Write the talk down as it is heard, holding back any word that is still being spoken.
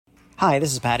Hi,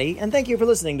 this is Patty, and thank you for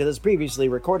listening to this previously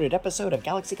recorded episode of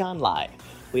GalaxyCon Live.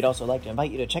 We'd also like to invite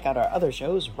you to check out our other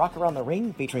shows, Rock Around the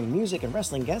Ring, featuring music and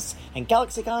wrestling guests, and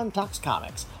GalaxyCon Talks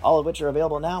Comics, all of which are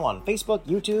available now on Facebook,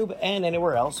 YouTube, and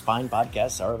anywhere else fine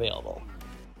podcasts are available.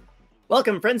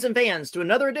 Welcome, friends and fans, to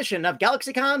another edition of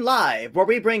GalaxyCon Live, where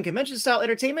we bring convention-style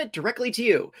entertainment directly to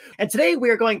you. And today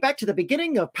we are going back to the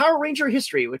beginning of Power Ranger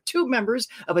history with two members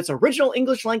of its original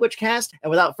English language cast, and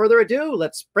without further ado,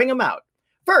 let's bring them out.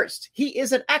 First, he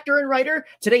is an actor and writer.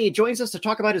 Today he joins us to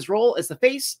talk about his role as the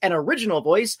face and original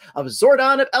voice of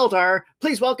Zordon of Eldar.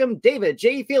 Please welcome David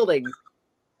J. Fielding.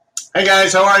 Hey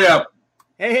guys, how are you?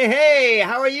 Hey,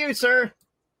 how are you, sir?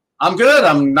 I'm good.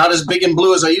 I'm not as big and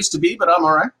blue as I used to be, but I'm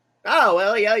all right. Oh,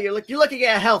 well, yeah, you're looking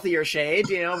at a healthier shade,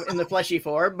 in the fleshy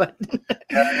form, but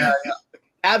Yeah.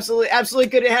 absolutely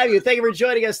good to have you. Thank you for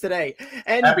joining us today.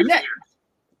 And Happy New Year.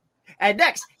 And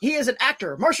next, he is an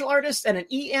actor, martial artist, and an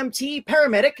EMT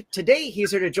paramedic. Today,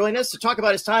 he's here to join us to talk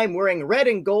about his time wearing red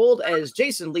and gold as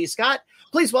Jason Lee Scott.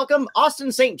 Please welcome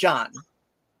Austin St. John.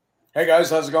 Hey, guys.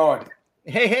 How's it going?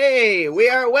 Hey, we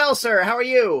are well, sir. How are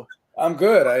you? I'm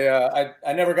good.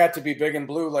 I never got to be big and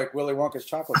blue like Willy Wonka's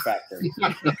Chocolate Factory.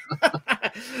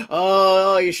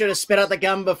 Oh, you should have spit out the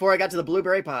gum before I got to the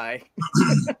blueberry pie.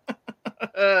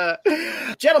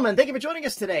 Gentlemen, thank you for joining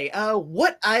us today.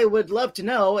 What I would love to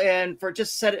know, and for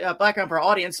just set background for our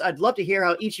audience, I'd love to hear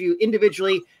how each of you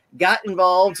individually got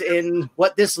involved in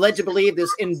what this led to believe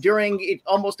this enduring,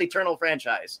 almost eternal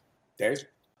franchise. Dave?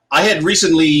 I had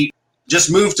recently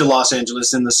just moved to Los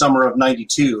Angeles in the summer of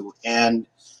 '92 and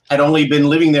had only been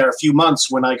living there a few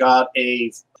months when I got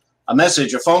a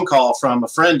phone call from a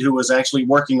friend who was actually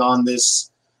working on this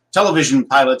television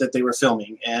pilot that they were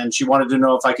filming, and she wanted to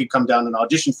know if I could come down and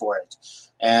audition for it.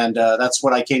 And that's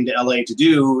what I came to LA to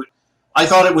do. I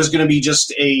thought it was going to be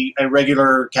just a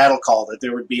regular cattle call, that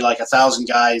there would be like 1,000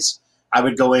 guys. I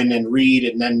would go in and read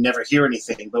and then never hear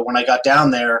anything. But when I got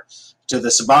down there to the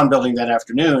Saban building that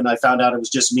afternoon, I found out it was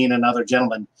just me and another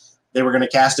gentleman. They were going to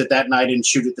cast it that night and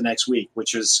shoot it the next week,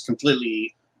 which was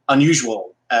completely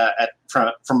unusual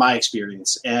from my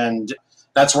experience. And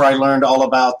that's where I learned all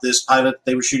about this pilot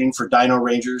they were shooting for Dino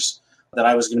Rangers that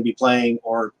I was going to be playing,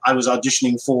 or I was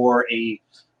auditioning for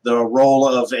the role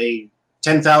of a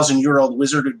 10,000-year-old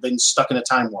wizard who'd been stuck in a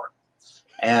time warp.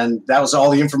 And that was all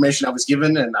the information I was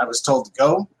given, and I was told to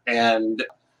go. And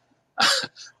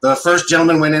the first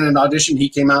gentleman went in and auditioned. He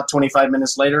came out 25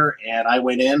 minutes later, and I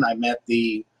went in. I met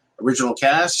the original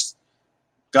cast,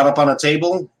 got up on a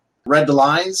table, read the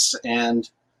lines, and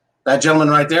that gentleman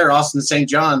right there, Austin St.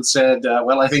 John, said,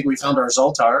 well, I think we found our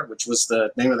Zoltar, which was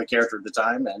the name of the character at the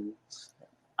time. And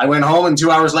I went home, and 2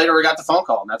 hours later, I got the phone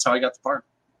call, and that's how I got the part.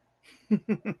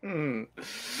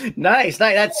 Nice.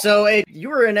 That's so. You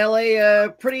were in LA.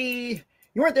 You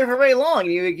weren't there for very long.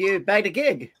 You bagged a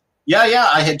gig. Yeah.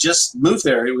 I had just moved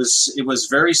there. It was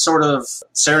very sort of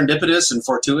serendipitous and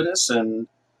fortuitous, and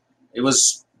it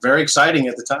was very exciting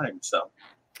at the time. So.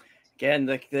 Again,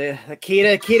 the key to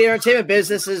entertainment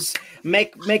business is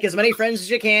make as many friends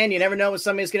as you can. You never know when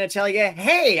somebody's going to tell you,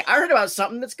 "Hey, I heard about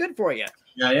something that's good for you."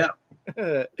 Yeah.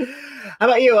 How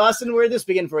about you, Austin? Where did this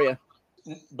begin for you?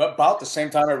 But about the same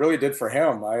time it really did for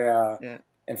him.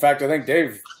 In fact, I think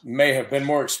Dave may have been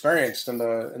more experienced in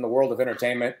the world of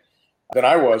entertainment than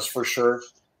I was, for sure.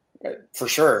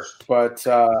 But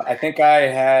I think I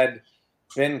had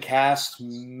been cast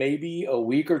maybe a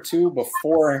week or two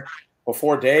before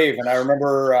Dave, and I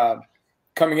remember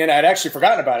coming in. I'd actually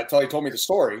forgotten about it until he told me the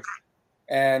story,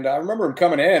 and I remember him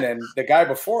coming in, and the guy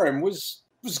before him was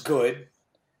good,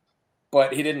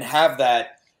 but he didn't have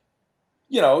that.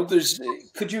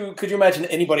 Could you imagine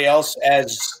anybody else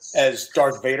as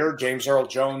Darth Vader, James Earl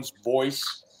Jones' voice?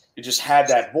 He just had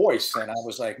that voice, and I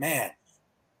was like, man,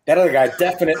 that other guy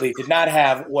definitely did not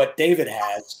have what David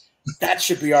has. That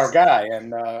should be our guy.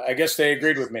 And I guess they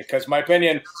agreed with me because my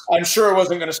opinion, I'm sure it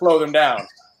wasn't going to slow them down.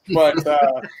 But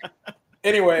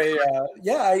anyway,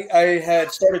 I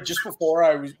had started just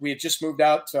before we had just moved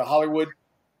out to Hollywood.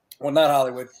 Well, not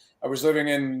Hollywood. I was living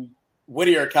in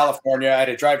Whittier, California. I had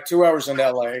to drive 2 hours into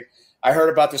LA. I heard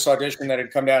about this audition that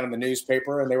had come down in the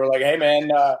newspaper, and they were like, hey,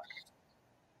 man,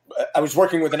 I was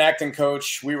working with an acting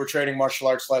coach. We were trading martial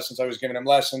arts lessons. I was giving him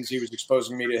lessons. He was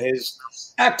exposing me to his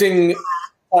acting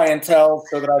clientele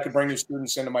so that I could bring new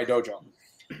students into my dojo.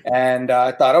 And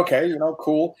I thought, okay,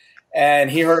 cool. And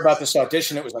he heard about this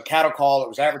audition. It was a cattle call. It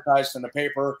was advertised in the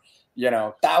paper,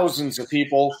 thousands of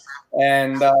people.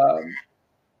 And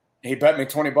he bet me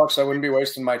 $20 I wouldn't be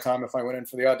wasting my time if I went in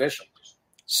for the audition.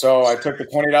 So I took the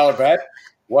 $20 bet.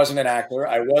 Wasn't an actor.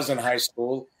 I was in high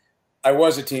school. I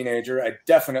was a teenager. I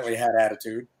definitely had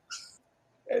attitude.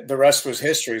 the rest was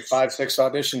history. 5, 6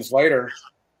 auditions later,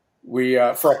 we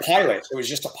for a pilot. It was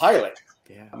just a pilot.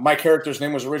 Yeah. My character's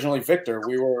name was originally Victor.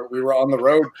 We were on the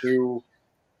road to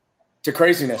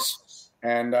craziness,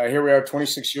 and here we are,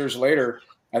 26 years later.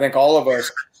 I think all of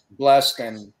us blessed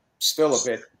and still a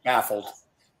bit baffled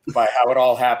by how it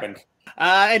all happened.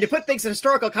 And to put things in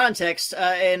historical context,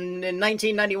 in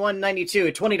 1991,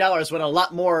 92, $20 went a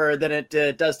lot more than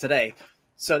it does today.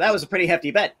 So that was a pretty hefty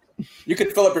bet. You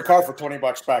could fill up your car for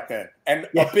 $20 back then, and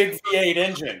a big V8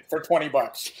 engine for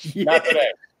 $20. Yeah. Not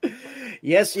today.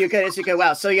 Yes, you could. Yes, you could.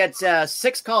 Wow. So you had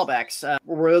 6 callbacks.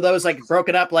 Were those like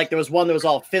broken up? Like there was one that was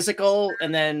all physical,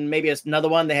 and then maybe another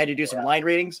one they had to do some line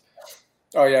readings.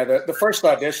 Oh yeah, the first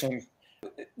audition,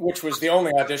 which was the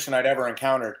only audition I'd ever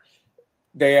encountered,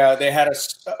 they had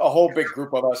a whole big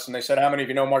group of us, and they said, "How many of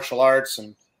you know martial arts?"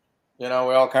 And we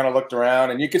all kind of looked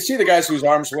around, and you could see the guys whose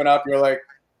arms went up. You're like,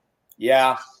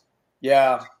 yeah.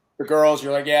 The girls,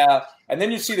 you're like, yeah. And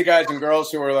then you see the guys and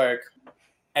girls who were like,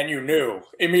 and you knew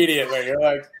immediately. You're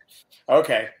like,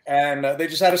 okay. And they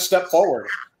just had to step forward,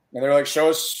 and they're like, show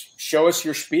us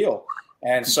your spiel.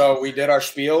 And so we did our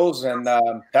spiels, and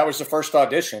that was the first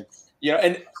audition.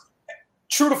 And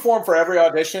true to form for every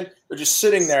audition, they're just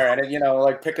sitting there and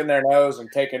like picking their nose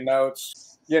and taking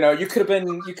notes. You could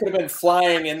have been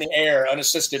flying in the air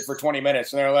unassisted for 20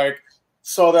 minutes, and they're like,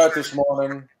 saw that this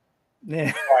morning.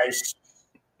 Yeah. Twice.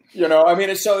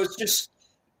 So it's just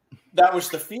that was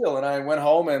the feel. And I went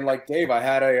home, and like Dave, I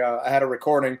had a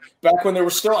recording back when there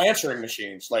were still answering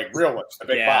machines, like real ones, the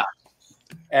big box.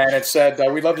 And it said,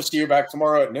 we'd love to see you back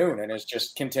tomorrow at noon. And it's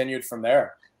just continued from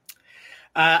there.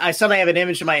 I suddenly have an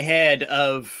image in my head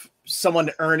of someone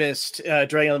earnest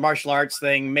during the martial arts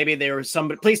thing. Maybe there was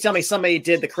somebody. Please tell me somebody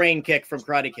did the crane kick from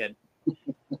Karate Kid.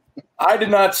 I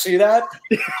did not see that.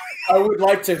 I would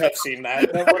like to have seen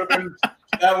that. That would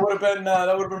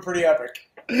have been pretty epic.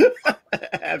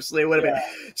 Absolutely would have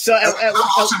been. So how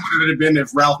awesome would it have been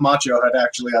if Ralph Macchio had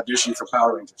actually auditioned for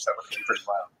Power Rangers? That would have been pretty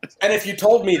wild. And if you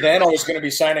told me then I was going to be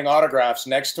signing autographs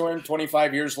next to him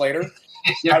 25 years later,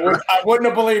 I wouldn't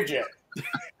have believed you.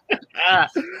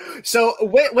 So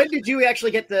when did you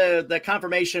actually get the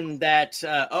confirmation that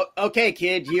okay,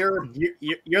 kid, you're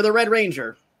the Red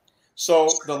Ranger? So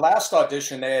the last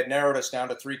audition, they had narrowed us down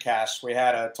to 3 casts. We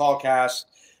had a tall cast,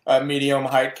 a medium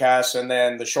height cast, and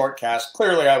then the short cast.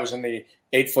 Clearly, I was in the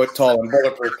 8-foot tall and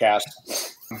bulletproof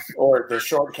cast, or the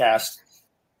short cast.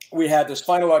 We had this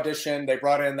final audition. They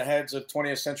brought in the heads of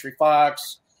 20th Century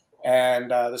Fox and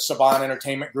the Saban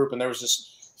Entertainment Group, and there was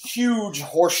this huge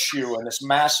horseshoe in this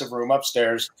massive room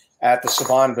upstairs at the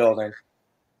Saban building.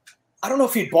 I don't know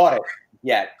if he'd bought it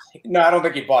yet. No, I don't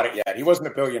think he bought it yet. He wasn't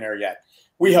a billionaire yet.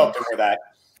 We helped him with that.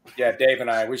 Yeah, Dave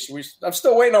and I. I'm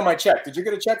still waiting on my check. Did you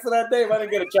get a check for that, Dave? I didn't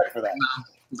get a check for that.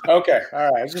 Okay,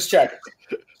 all right. I was just checking.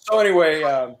 So anyway,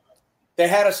 they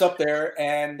had us up there,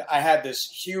 and I had this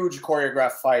huge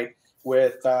choreographed fight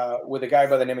with a guy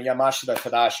by the name of Yamashita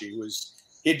Tadashi.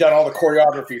 He'd done all the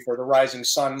choreography for the Rising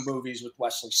Sun movies with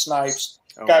Wesley Snipes.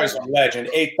 Guy was a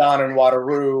legend. Eighth Dan and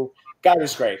Wataru. Guy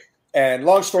was great. And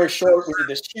long story short, we did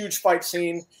this huge fight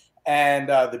scene, and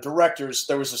the directors,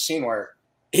 there was a scene where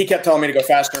he kept telling me to go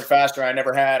faster and faster. I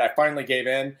never had. I finally gave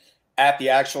in at the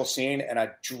actual scene, and I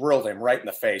drilled him right in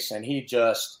the face, and he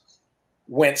just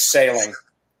went sailing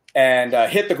and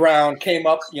hit the ground, came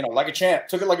up, like a champ,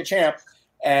 took it like a champ,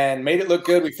 and made it look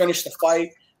good. We finished the fight.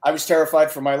 I was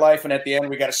terrified for my life, and at the end,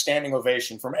 we got a standing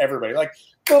ovation from everybody. Like,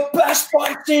 the best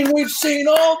fight scene we've seen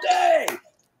all day,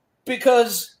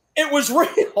 because it was real.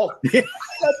 I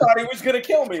thought he was going to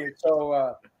kill me.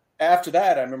 So after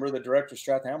that, I remember the director,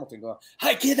 Strath Hamilton, going,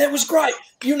 "Hi, kid, that was great.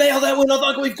 You nailed that one. I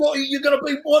think we've got you. You're going to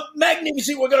be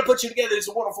magnificent. We're going to put you together. It's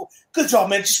a wonderful. Good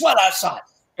job, man. Just wait outside."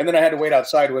 And then I had to wait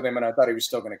outside with him, and I thought he was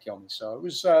still going to kill me. So it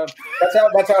was that's how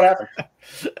it happened.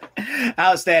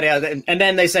 Outstanding. And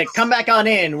then they say, "Come back on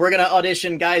in. We're going to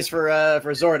audition guys for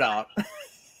Zordon."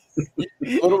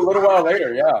 a little while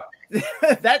later, yeah.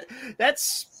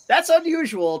 That's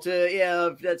unusual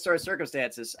to that sort of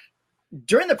circumstances.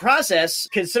 During the process,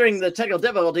 considering the technical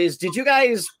difficulties,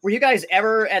 were you guys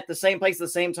ever at the same place at the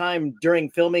same time during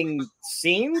filming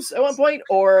scenes at one point?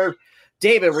 Or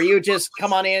David, were you just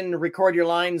come on in, record your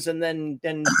lines, and then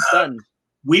done?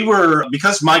 We were,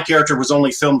 because my character was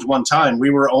only filmed one time, we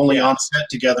were only on set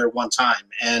together one time,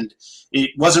 and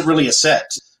it wasn't really a set.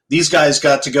 These guys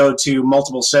got to go to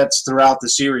multiple sets throughout the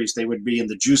series. They would be in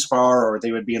the juice bar, or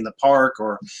they would be in the park,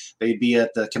 or they'd be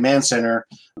at the command center.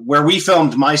 Where we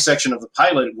filmed my section of the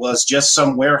pilot was just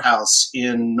some warehouse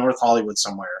in North Hollywood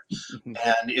somewhere.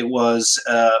 And it was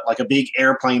like a big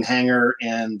airplane hangar,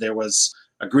 and there was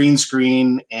a green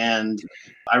screen. And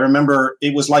I remember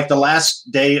it was like the last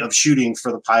day of shooting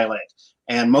for the pilot,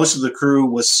 and most of the crew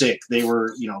was sick. They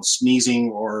were,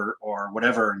 sneezing or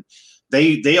whatever. And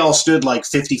they all stood like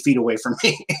 50 feet away from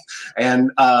me.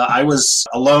 And I was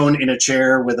alone in a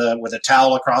chair with a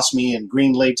towel across me and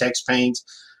green latex paint.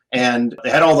 And they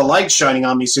had all the lights shining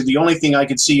on me. So the only thing I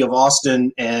could see of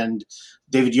Austin and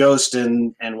David Yost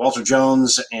and Walter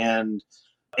Jones and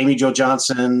Amy Jo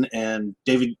Johnson and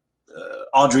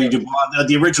Audrey Dubois,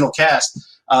 the original cast,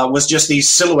 was just these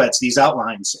silhouettes, these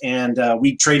outlines. And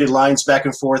we traded lines back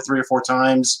and forth 3 or 4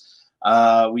 times.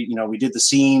 We did the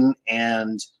scene,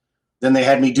 and then they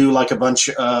had me do like a bunch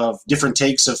of different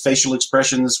takes of facial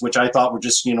expressions, which I thought were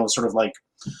just, sort of like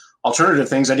alternative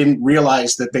things. I didn't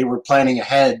realize that they were planning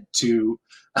ahead to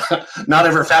not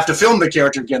ever have to film the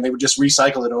character again. They would just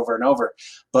recycle it over and over.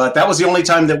 But that was the only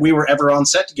time that we were ever on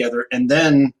set together. And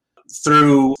then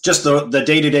through just the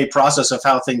day-to-day process of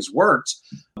how things worked,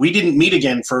 we didn't meet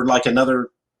again for like another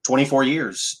 24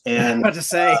 years. And what to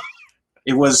say?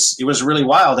 It was really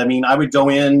wild. I mean, I would go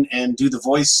in and do the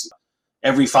voice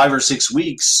every 5 or 6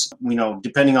 weeks,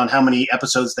 depending on how many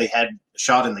episodes they had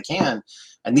shot in the can.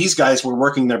 And these guys were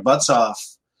working their butts off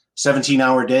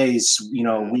 17-hour days,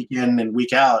 week in and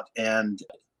week out. And,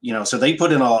 so they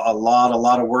put in a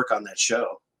lot of work on that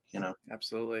show,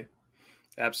 Absolutely.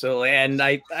 Absolutely. And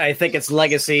I think its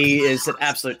legacy is an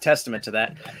absolute testament to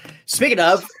that. Speaking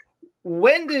of,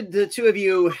 when did the two of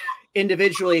you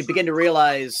individually begin to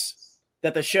realize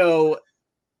that the show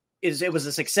it was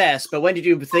a success, but when did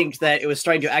you think that it was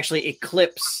starting to actually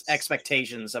eclipse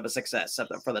expectations of a success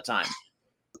for the time?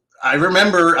 I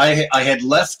remember I had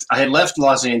left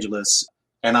Los Angeles,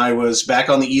 and I was back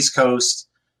on the East Coast,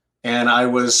 and I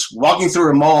was walking through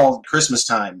a mall Christmas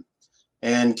time,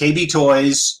 and KB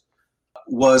Toys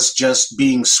was just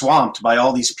being swamped by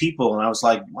all these people, and I was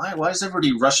like, why is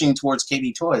everybody rushing towards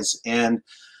KB Toys? And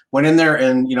went in there,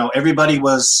 and everybody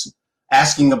was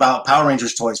asking about Power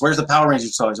Rangers toys. Where's the Power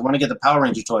Rangers toys? I want to get the Power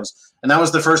Ranger toys. And that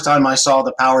was the first time I saw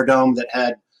the Power Dome that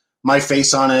had my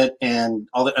face on it and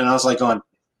all that. And I was like going,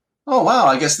 oh wow,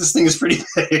 I guess this thing is pretty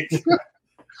big.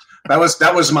 That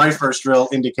was my first real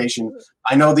indication.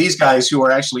 I know these guys who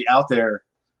are actually out there,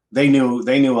 they knew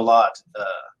a lot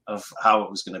of how it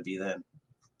was going to be then.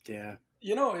 Yeah.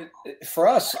 For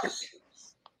us,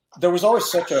 there was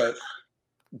always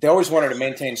they always wanted to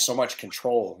maintain so much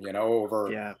control,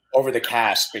 over the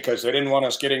cast, because they didn't want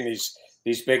us getting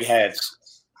these big heads.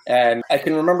 And I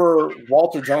can remember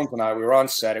Walter Jones and we were on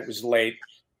set. It was late,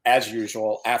 as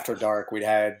usual, after dark. We'd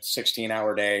had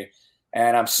 16-hour day,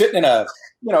 and I'm sitting in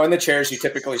in the chairs you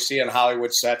typically see in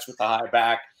Hollywood sets with the high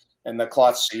back and the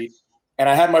cloth seat. And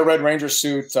I had my Red Ranger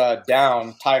suit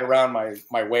down, tied around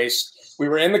my waist. We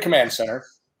were in the command center.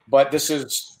 But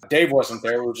Dave wasn't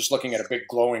there. We were just looking at a big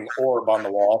glowing orb on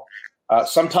the wall.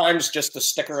 Sometimes just a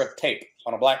sticker of tape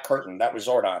on a black curtain. That was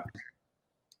Zordon.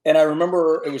 And I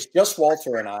remember it was just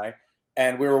Walter and I,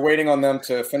 and we were waiting on them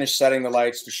to finish setting the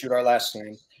lights to shoot our last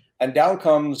scene. And down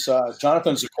comes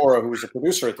Jonathan Zecora, who was a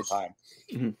producer at the time.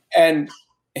 Mm-hmm. And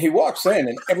he walks in,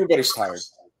 and everybody's tired.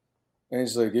 And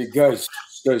he's like, hey, guys,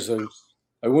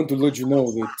 I want to let you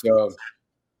know that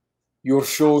your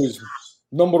show is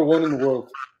number 1 in the world.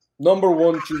 Number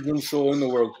 1 children's show in the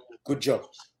world. Good job,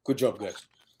 guys.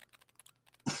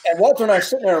 And Walter and I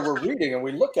sitting there, and we're reading, and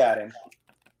we look at him,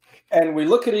 and we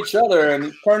look at each other, and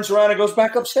he turns around and goes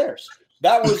back upstairs.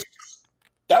 That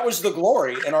was the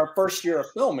glory in our first year of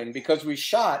filming, because we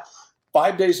shot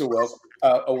 5 days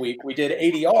a week. We did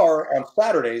ADR on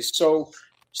Saturdays. So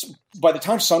by the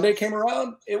time Sunday came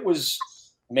around, it was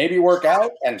maybe work out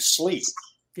and sleep.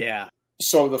 Yeah.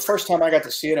 So the first time I got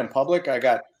to see it in public, I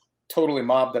got totally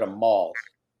mobbed at a mall,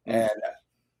 and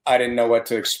I didn't know what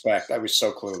to expect. I was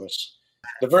so clueless.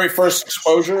 The very first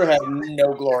exposure had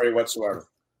no glory whatsoever.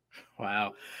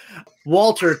 Wow.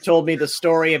 Walter told me the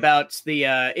story about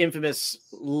the infamous,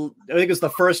 I think it was the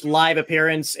first live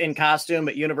appearance in costume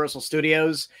at Universal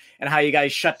Studios, and how you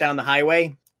guys shut down the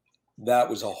highway. That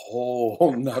was a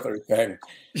whole nother thing.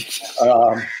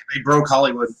 They broke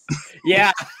Hollywood.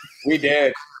 Yeah. We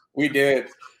did.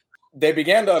 They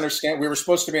began to understand we were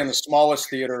supposed to be in the smallest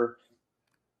theater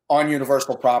on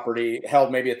Universal property,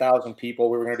 held maybe 1,000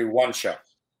 people. We were going to do one show.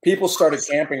 People started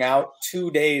camping out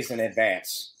 2 days in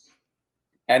advance.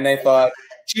 And they thought,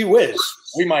 gee whiz,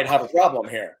 we might have a problem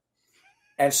here.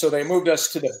 And so they moved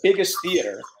us to the biggest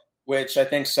theater, which I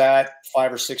think sat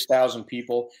 5,000 or 6,000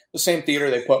 people. The same theater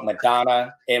they put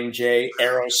Madonna, MJ,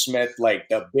 Aerosmith, like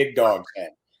the big dogs in.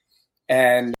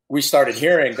 And we started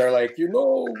hearing, they're like,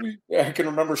 I can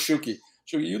remember Shuki.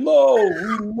 So, we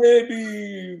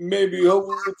maybe, how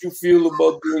would you feel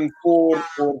about doing 4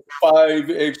 or 5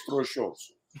 extra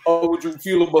shows? How would you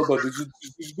feel about that? Is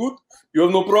this good? You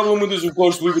have no problem with this? Of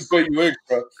course, we would pay you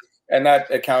extra. And that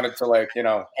accounted to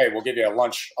hey, we'll give you a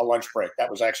lunch break.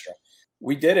 That was extra.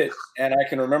 We did it. And I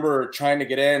can remember trying to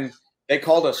get in. They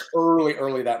called us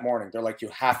early that morning. They're like,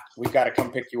 we've got to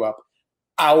come pick you up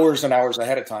hours and hours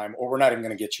ahead of time, or we're not even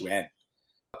going to get you in.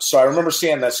 So I remember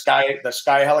seeing the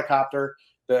sky helicopter.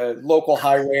 The local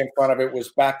highway in front of it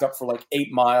was backed up for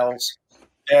 8 miles.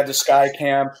 They had the sky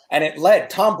cam, and it led.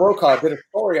 Tom Brokaw did a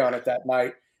story on it that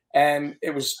night, and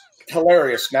it was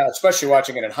hilarious now, especially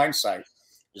watching it in hindsight.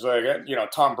 He's like,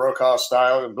 Tom Brokaw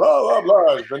style, and blah, blah,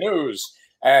 blah, is the news.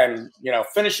 And,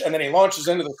 finish, and then he launches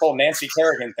into the whole Nancy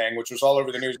Kerrigan thing, which was all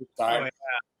over the news at the time. Oh,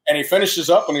 yeah. And he finishes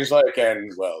up, and he's like,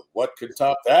 and, well, what could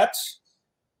top that?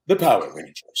 The Power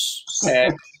Rangers.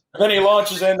 And then he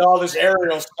launches into all this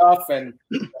aerial stuff, and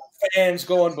fans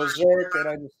going berserk, and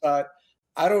I just thought,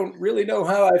 I don't really know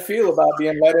how I feel about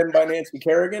being let in by Nancy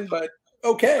Kerrigan, but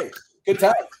okay, good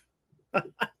time.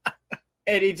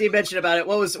 And you mentioned about it.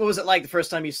 What was it like the first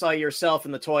time you saw yourself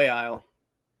in the toy aisle?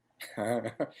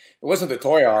 It wasn't the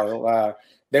toy aisle.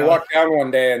 They walked down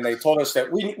one day and they told us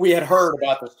that we had heard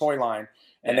about this toy line,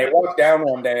 and they walked down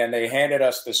one day and they handed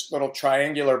us this little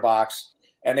triangular box,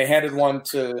 and they handed one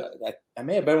to, I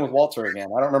may have been with Walter again.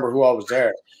 I don't remember who all was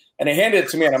there. And they handed it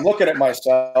to me, and I'm looking at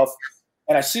myself,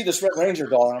 and I see this Red Ranger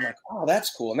doll, and I'm like, oh, that's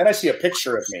cool. And then I see a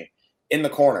picture of me in the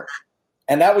corner.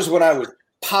 And that was when I was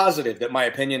positive that my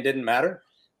opinion didn't matter,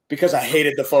 because I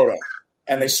hated the photo.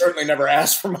 And they certainly never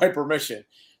asked for my permission.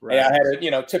 Right. I had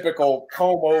a, typical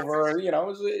comb over, it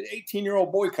was an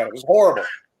 18-year-old boy cut. It was horrible.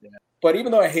 Yeah. But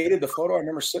even though I hated the photo, I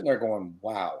remember sitting there going,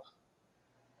 wow,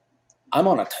 I'm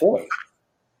on a toy.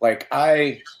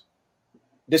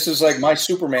 This is like my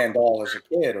Superman doll as a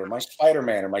kid, or my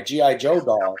Spider-Man, or my G.I. Joe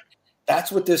doll.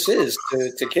 That's what this is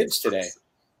to kids today.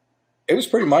 It was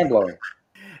pretty mind-blowing.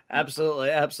 Absolutely.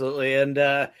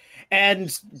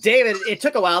 And David, it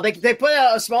took a while. They put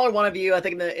out a smaller one of you, I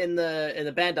think, in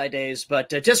the Bandai days, but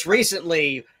just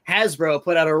recently Hasbro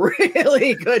put out a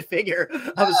really good figure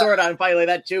of Zordon, finally,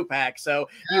 that 2-pack. So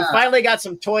you finally got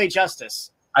some toy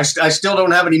justice. I still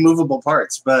don't have any movable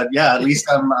parts, but yeah, at least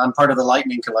I'm part of the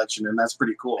Lightning collection, and that's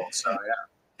pretty cool. So yeah.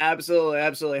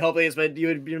 Absolutely. Hopefully you've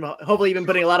been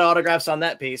putting a lot of autographs on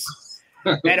that piece.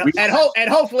 And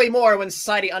hopefully more when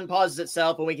society unpauses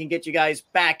itself and we can get you guys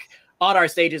back on our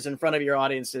stages in front of your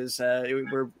audiences.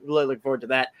 We're really looking forward to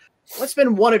that. What's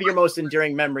been one of your most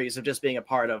enduring memories of just being a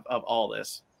part of all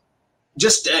this?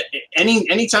 Just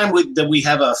any time that we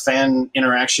have a fan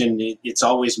interaction, it's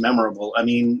always memorable. I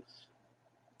mean,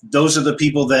 those are the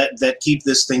people that keep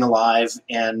this thing alive,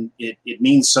 and it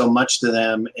means so much to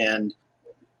them. And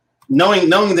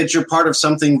knowing that you're part of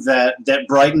something that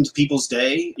brightened people's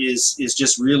day is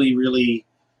just really, really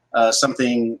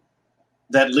something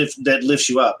that lifts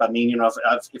you up. I mean,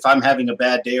 if I'm having a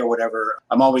bad day or whatever,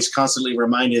 I'm always constantly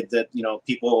reminded that,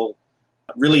 people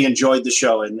really enjoyed the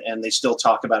show and they still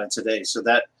talk about it today. So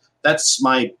that's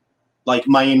my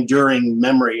enduring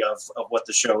memory of what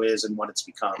the show is and what it's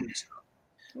become. So.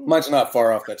 Mine's not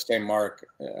far off that same mark.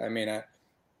 I mean,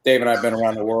 Dave and I have been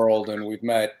around the world, and we've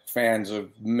met fans of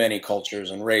many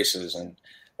cultures and races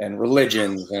and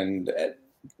religions, and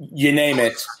you name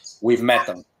it, we've met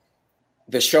them.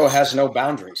 The show has no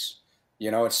boundaries.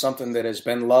 It's something that has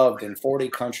been loved in 40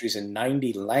 countries and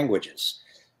 90 languages.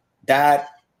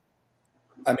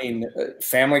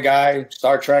 Family Guy,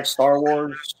 Star Trek, Star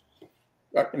Wars,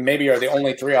 maybe are the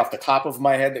only 3 off the top of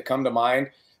my head that come to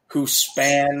mind who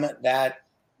span that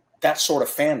sort of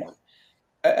fandom.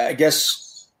 I guess,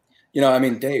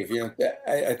 Dave,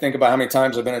 I think about how many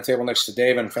times I've been at a table next to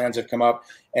Dave and fans have come up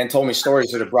and told me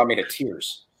stories that have brought me to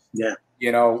tears. Yeah.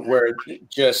 Where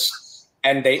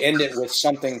and they end it with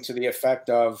something to the effect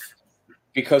of,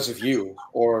 because of you,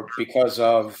 or because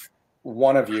of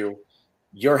one of you,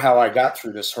 you're how I got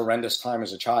through this horrendous time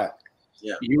as a child.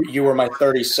 Yeah. You were my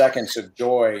 30 seconds of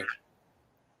joy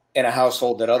in a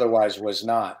household that otherwise was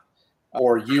not.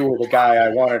 Or you were the guy I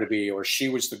wanted to be, or she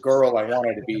was the girl I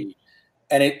wanted to be.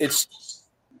 And it's,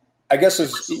 I guess,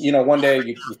 one day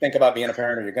you think about being a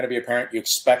parent, or you're going to be a parent, you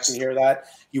expect to hear that.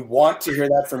 You want to hear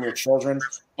that from your children,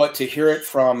 but to hear it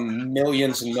from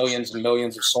millions and millions and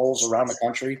millions of souls around the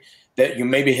country that you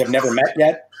maybe have never met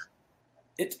yet,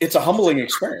 it's a humbling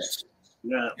experience.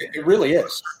 Yeah, it really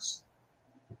is.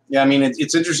 Yeah, I mean,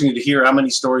 it's interesting to hear how many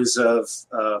stories of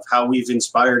how we've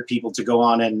inspired people to go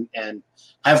on and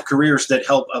have careers that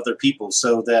help other people,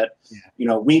 so that,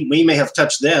 we may have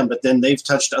touched them, but then they've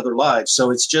touched other lives.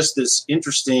 So it's just this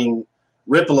interesting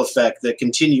ripple effect that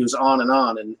continues on,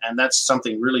 and that's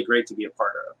something really great to be a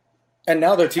part of. And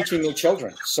now they're teaching their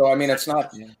children. So I mean, it's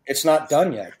not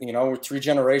done yet. You know, we're 3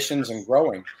 generations and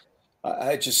growing.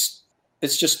 It's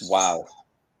just wow.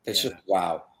 It's just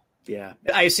wow. Yeah.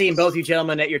 I've seen both you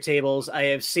gentlemen at your tables. I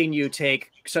have seen you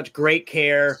take such great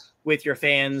care with your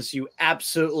fans. You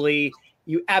absolutely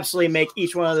make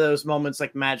each one of those moments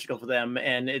like magical for them.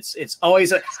 And it's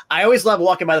always I always love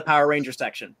walking by the Power Ranger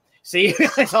section. See you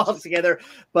guys all together.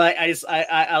 But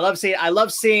I love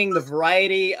seeing the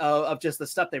variety of just the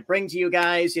stuff they bring to you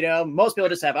guys. You know, most people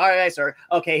just have, all right, or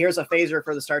okay, here's a phaser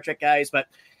for the Star Trek guys, but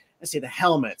I see the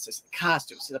helmets, I see the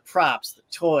costumes, the props, the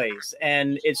toys,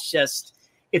 and it's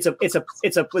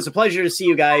a pleasure to see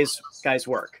you guys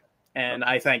work, and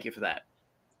I thank you for that.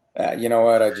 You know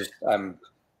what?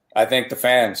 I thank the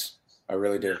fans. I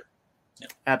really do. Yeah,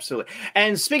 absolutely.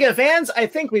 And speaking of fans, I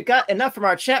think we've got enough from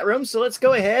our chat room, so let's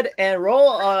go ahead and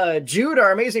roll. Jude,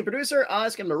 our amazing producer, I'll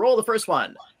ask him to roll the first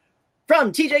one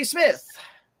from TJ Smith.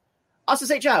 Also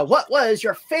say, John, what was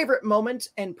your favorite moment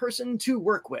and person to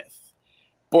work with?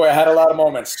 Boy, I had a lot of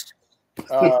moments.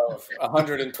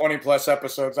 120 plus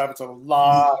episodes. That was a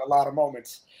lot of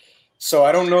moments. So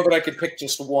I don't know that I could pick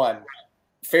just one.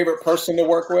 Favorite person to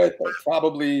work with,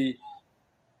 probably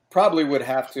would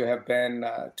have to have been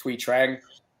Thuy Trang.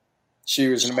 She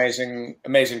was an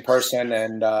amazing person,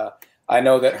 and I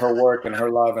know that her work and her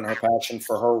love and her passion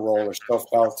for her role are still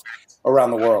felt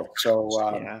around the world.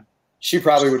 So she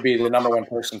probably would be the number one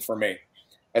person for me.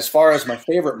 As far as my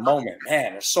favorite moment,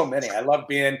 man, there's so many. I love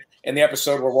being in the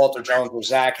episode where Walter Jones, where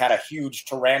Zach had a huge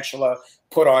tarantula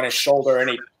put on his shoulder and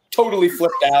he totally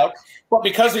flipped out. But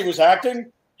because he was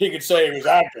acting, he could say he was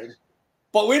acting.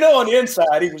 But we know on the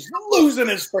inside he was losing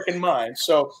his freaking mind.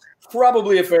 So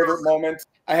probably a favorite moment.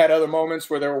 I had other moments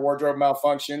where there were wardrobe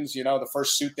malfunctions. You know, the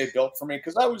first suit they built for me,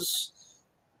 because I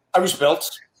was built.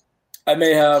 I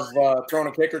may have thrown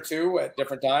a kick or two at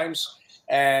different times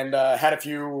and had a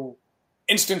few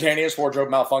instantaneous wardrobe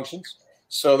malfunctions.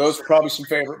 So those are probably some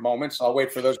favorite moments. I'll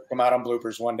wait for those to come out on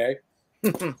bloopers one day.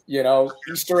 You know,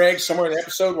 Easter egg somewhere in the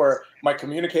episode where my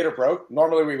communicator broke.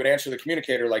 Normally we would answer the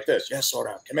communicator like this. Yes,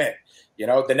 Zordon, come in. You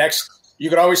know, you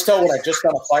could always tell when I just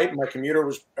done a fight and my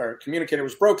communicator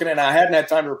was broken and I hadn't had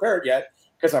time to repair it yet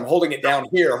because I'm holding it down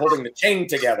here, holding the chain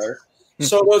together.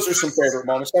 So those are some favorite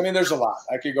moments. I mean, there's a lot.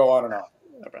 I could go on and on.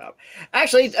 No problem.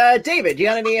 Actually, David, do you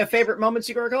have any favorite moments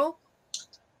you can recall?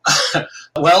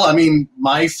 Well, I mean,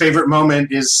 my favorite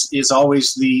moment is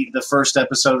always the first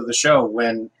episode of the show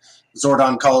when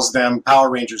Zordon calls them Power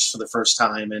Rangers for the first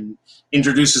time and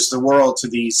introduces the world to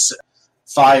these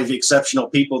 5 exceptional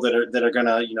people that are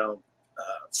gonna, you know,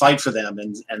 fight for them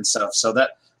and stuff. So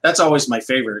that's always my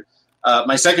favorite.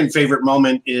 My second favorite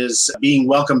moment is being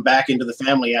welcomed back into the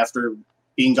family after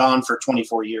being gone for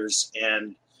 24 years,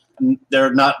 and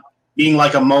they're not being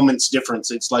like a moment's difference.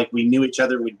 It's like we knew each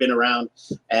other, we'd been around,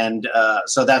 and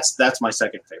so that's my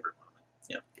second favorite moment.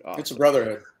 Yeah, awesome. It's a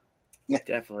brotherhood. Yeah,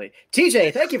 definitely.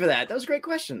 TJ, thank you for that. That was a great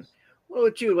question. What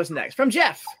about you? What's next? From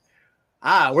Jeff.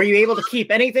 Were you able to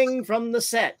keep anything from the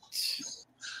set?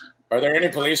 Are there any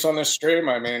police on this stream?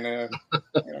 I mean, you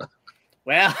know.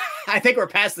 Well, I think we're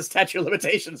past the statute of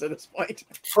limitations at this point.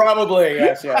 Probably,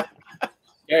 yes, yeah.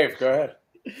 Dave, go ahead.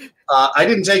 I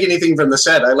didn't take anything from the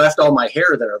set. I left all my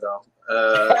hair there, though,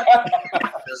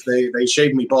 because they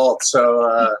shaved me bald.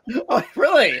 So, oh,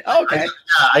 really? Okay.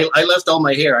 I left all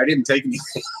my hair. I didn't take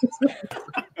anything.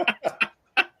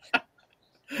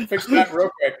 Fix that real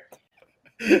quick.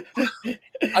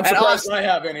 I'm surprised I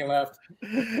have any left.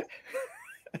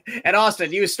 And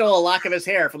Austin, you stole a lock of his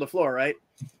hair from the floor, right?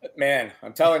 Man,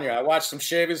 I'm telling you, I watched him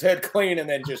shave his head clean and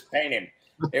then just paint him.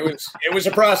 It was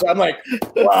a process. I'm like,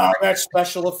 wow, that's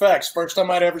special effects. First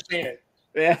time I'd ever seen it.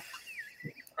 Yeah.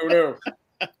 Who knew?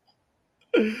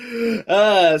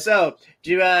 So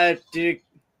do you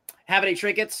have any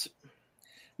trinkets?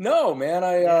 No, man.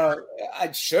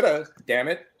 I should have. Damn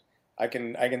it. I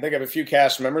can think of a few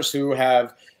cast members who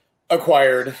have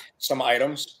acquired some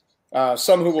items.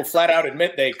 Some who will flat out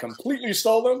admit they completely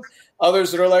stole them.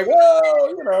 Others that are like, well,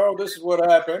 you know, this is what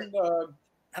happened.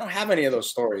 I don't have any of those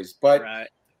stories, but right.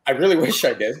 I really wish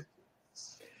I did.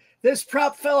 This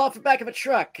prop fell off the back of a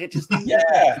truck. It just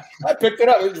yeah, I picked it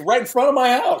up. It was right in front of my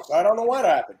house. I don't know what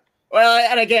happened. Well,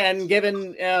 and again,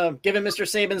 given Mr.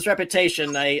 Saban's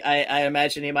reputation, I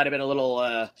imagine he might have been a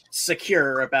little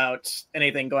secure about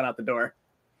anything going out the door.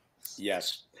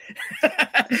 Yes.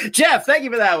 Jeff, thank you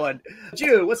for that one.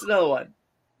 Jude, what's another one?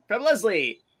 From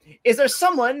Leslie, is there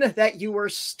someone that you were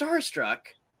starstruck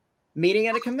meeting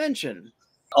at a convention?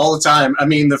 All the time. I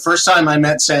mean, the first time I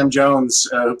met Sam Jones,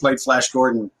 who played Flash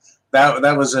Gordon,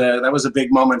 that was a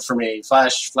big moment for me.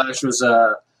 Flash was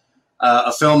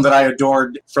a film that I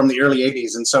adored from the early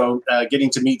 '80s, and so getting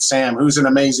to meet Sam, who's an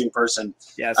amazing person,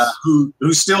 Yes, who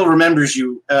still remembers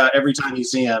you every time you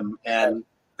see him, and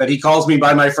that he calls me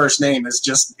by my first name it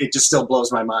just still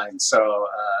blows my mind. So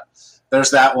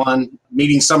there's that one.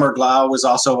 Meeting Summer Glau was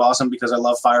also awesome because I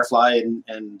love Firefly,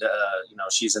 and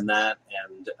she's in that,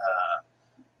 and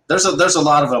there's a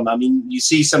lot of them. I mean, you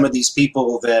see some of these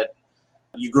people that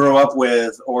you grow up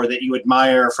with or that you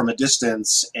admire from a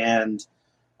distance, and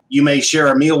you may share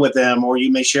a meal with them, or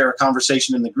you may share a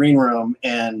conversation in the green room,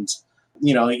 and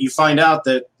you find out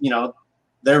that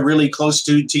they're really close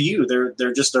to you.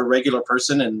 They're just a regular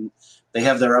person, and they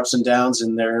have their ups and downs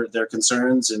and their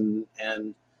concerns, and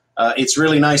it's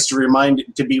really nice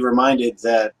to be reminded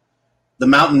that the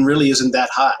mountain really isn't that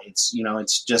high.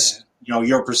 It's just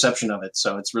your perception of it.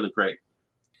 So it's really great.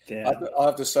 Yeah. I'll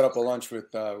have to set up a lunch with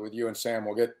you and Sam.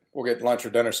 We'll get lunch or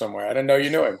dinner somewhere. I didn't know you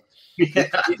knew him. Yeah.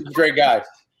 He's a great guy.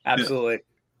 Absolutely.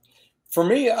 For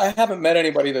me, I haven't met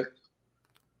anybody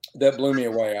that blew me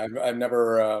away. I've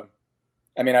never.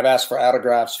 I've asked for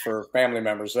autographs for family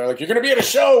members. They're like, "You're going to be at a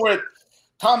show with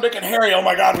Tom, Dick, and Harry. Oh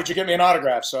my God, would you give me an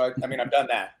autograph?" So I've done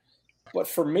that. But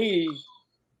for me,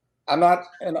 I'm not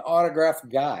an autograph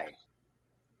guy.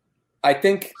 I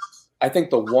think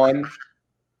the one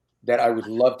that I would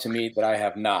love to meet that I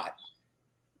have not.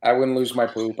 I wouldn't lose my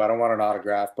poop. I don't want an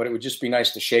autograph, but it would just be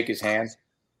nice to shake his hand.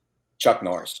 Chuck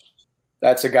Norris.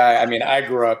 That's a guy. I mean, I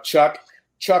grew up. Chuck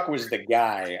was the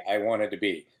guy I wanted to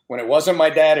be. When it wasn't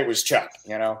my dad, it was Chuck,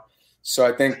 So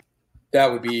I think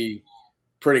that would be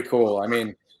pretty cool. I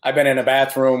mean, I've been in a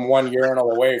bathroom one urinal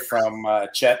away from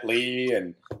Chet Lee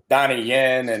and Donnie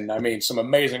Yen and, some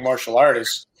amazing martial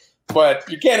artists.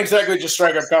 But you can't exactly just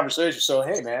strike up conversation. So,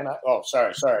 hey, man.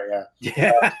 Sorry.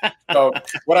 Yeah. So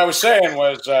what I was saying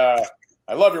was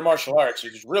I love your martial arts.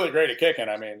 You're just really great at kicking.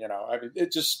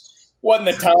 It just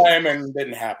wasn't the time and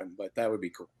didn't happen. But that would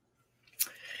be cool.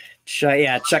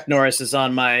 Yeah, Chuck Norris is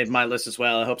on my list as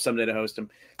well. I hope someday to host him.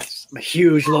 I'm a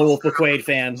huge Lone Wolf McQuaid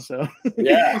fan. So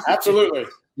yeah, absolutely.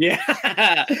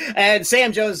 Yeah, and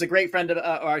Sam Jones is a great friend of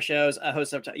our shows, a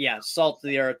host of Salt of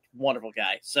the Earth, wonderful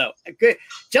guy. So good,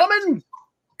 gentlemen,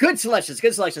 good selections.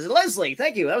 Leslie,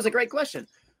 thank you. That was a great question.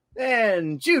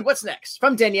 And Jude, what's next?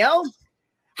 From Danielle,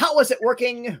 how was it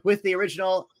working with the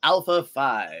original Alpha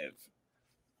 5?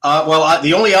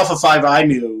 The only Alpha 5 I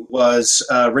knew was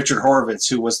Richard Horvitz,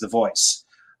 who was the voice.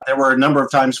 There were a number of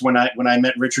times when I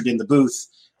met Richard in the booth,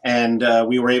 and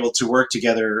we were able to work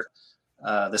together.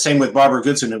 The same with Barbara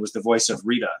Goodson, who was the voice of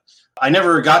Rita. I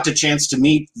never got the chance to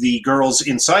meet the girls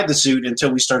inside the suit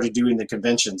until we started doing the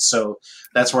conventions. So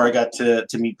that's where I got to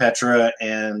meet Petra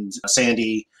and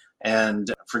Sandy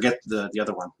and forget the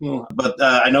other one. Mm. But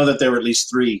I know that there were at least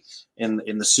 3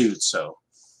 in the suit. So.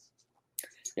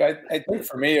 Yeah, I think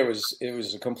for me it was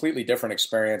a completely different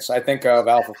experience. I think of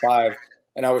Alpha 5,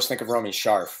 and I always think of Romy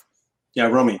Scharf. Yeah,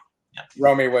 Romy. Yeah.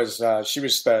 Romy was she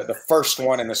was the first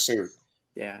one in the suit.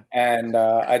 Yeah, and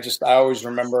I always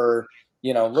remember,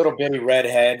 little bitty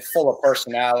redhead, full of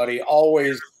personality,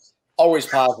 always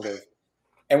positive.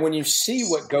 And when you see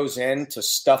what goes into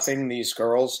stuffing these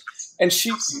girls, and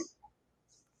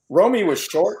Romy was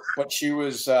short, but she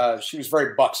was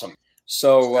very buxom.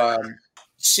 So.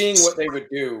 Seeing what they would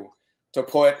do to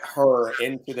put her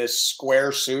into this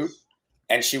square suit,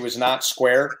 and she was not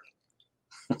square,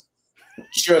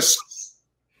 just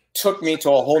took me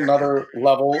to a whole nother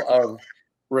level of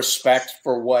respect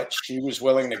for what she was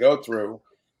willing to go through,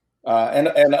 and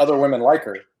other women like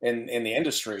her in the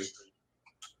industry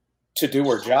to do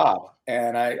her job.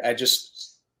 And I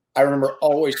remember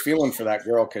always feeling for that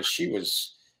girl because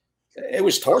it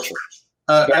was torture.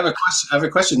 I have a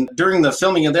question. During the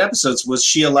filming of the episodes, was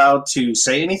she allowed to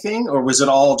say anything, or was it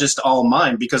all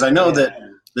mine? Because I know that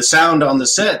the sound on the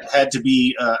set had to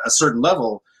be a certain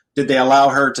level. Did they allow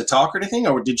her to talk or anything,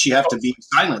 or did she have to be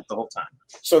silent the whole time?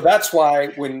 So that's why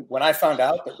when I found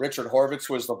out that Richard Horvitz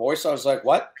was the voice, I was like,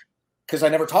 what? Because I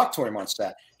never talked to him on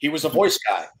set. He was a voice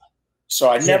guy. So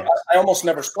I almost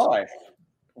never saw him.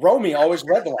 Romy always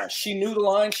read the lines. She knew the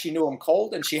lines. She knew them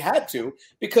cold, and she had to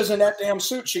because in that damn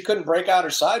suit, she couldn't break out her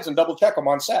sides and double check them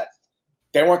on set.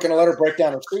 They weren't going to let her break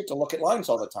down her suit to look at lines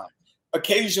all the time.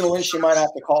 Occasionally, she might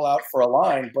have to call out for a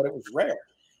line, but it was rare.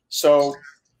 So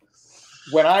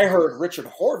when I heard Richard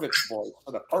Horvitz's voice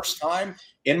for the first time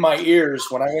in my ears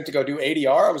when I went to go do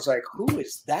ADR, I was like, who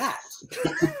is that?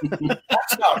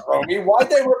 That's not Romy. Why'd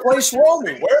they replace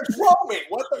Romy? Where's Romy?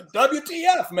 What the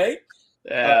WTF, mate?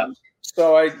 Yeah.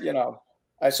 So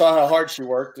I saw how hard she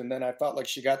worked, and then I felt like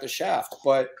she got the shaft.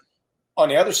 But on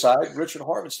the other side, Richard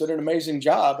Horvitz did an amazing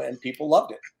job, and people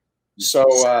loved it. So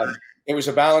it was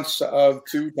a balance of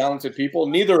two talented people,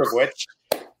 neither of which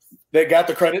they got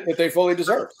the credit that they fully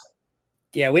deserved.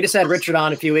 Yeah, we just had Richard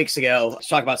on a few weeks ago to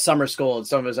talk about Summer School and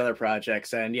some of his other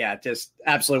projects. And yeah, just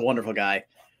absolutely wonderful guy.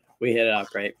 We hit it off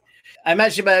great. I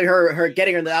mentioned about her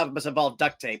getting her in the album must involve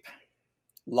duct tape.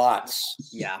 Lots.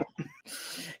 Yeah.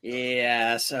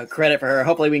 Yeah, so credit for her.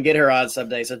 Hopefully we can get her on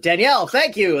someday. So Danielle,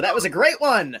 thank you. That was a great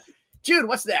one. Jude,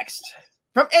 what's next?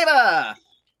 From Ava.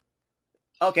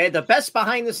 Okay, the best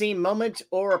behind the scene moment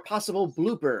or possible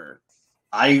blooper.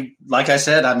 Like I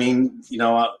said, I mean,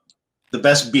 the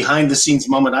best behind the scenes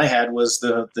moment I had was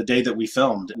the day that we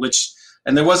filmed,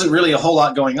 and there wasn't really a whole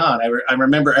lot going on. I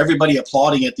remember everybody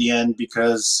applauding at the end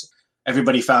because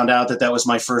everybody found out that was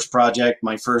my first project,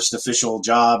 my first official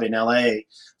job in LA.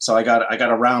 So I got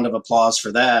a round of applause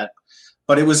for that.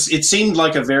 But it seemed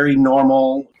like a very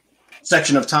normal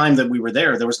section of time that we were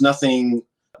there. There was nothing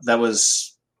that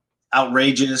was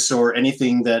outrageous or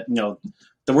anything that,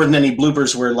 there weren't any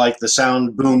bloopers where like the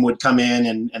sound boom would come in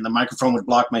and the microphone would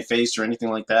block my face or anything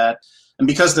like that. And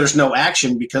because there's no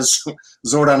action, because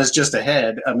Zordon is just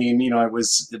ahead, I mean, there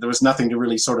was nothing to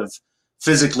really sort of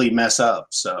physically mess up.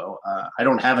 So I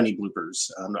don't have any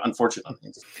bloopers,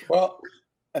 unfortunately. Well,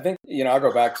 I think, I'll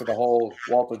go back to the whole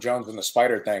Walter Jones and the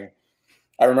spider thing.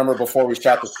 I remember before we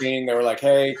shot the scene, they were like,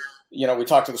 hey, we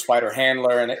talked to the spider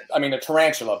handler, and a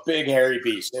tarantula, big hairy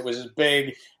beast. It was as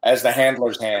big as the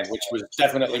handler's hand, which was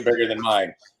definitely bigger than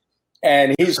mine.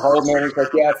 And he's holding it. He's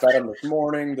like, yeah, I fed him this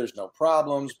morning. There's no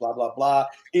problems, blah, blah, blah.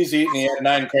 He's eating. He had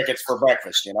 9 crickets for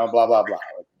breakfast, blah, blah, blah. Like,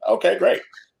 okay, great.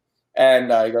 And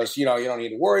he goes, you don't need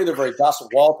to worry. They're very docile.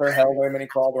 Walter held him, and he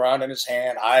crawled around in his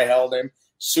hand. I held him.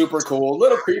 Super cool. A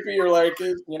little creepy. You're like,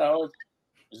 is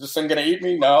this thing going to eat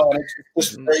me? No. And it's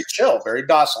just very chill, very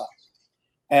docile.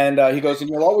 And he goes, and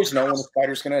you'll always know when the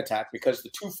spider's going to attack because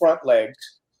the 2 front legs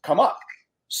come up.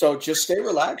 So just stay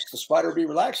relaxed. The spider will be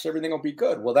relaxed. Everything will be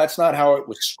good. Well, that's not how it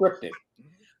was scripted.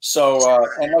 So,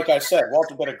 and like I said,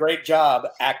 Walter did a great job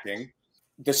acting.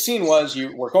 The scene was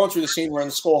we're going through the scene. We're in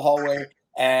the school hallway,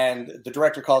 and the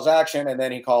director calls action, and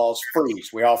then he calls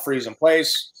freeze. We all freeze in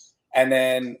place. And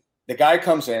then the guy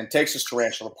comes in, takes his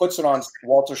tarantula, puts it on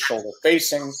Walter's shoulder,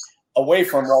 facing away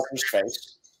from Walter's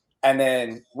face, and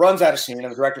then runs out of scene,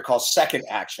 and the director calls second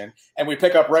action, and we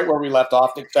pick up right where we left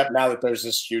off, except now that there's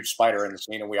this huge spider in the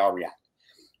scene, and we all react.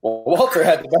 Well, Walter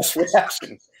had the best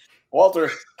reaction. Walter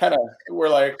we're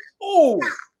like, oh,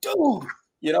 dude,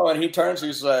 and he turns,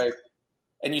 he's like,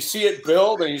 and you see it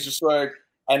build, and he's just like,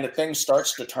 and the thing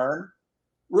starts to turn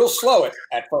real slow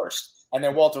at first, and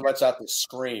then Walter lets out this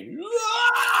scream,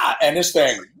 ah! And this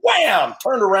thing, wham,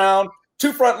 turned around,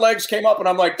 2 front legs came up, and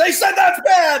I'm like, they said that's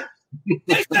bad!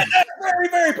 They said that's very,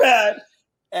 very bad.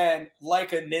 And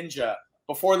like a ninja,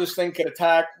 before this thing could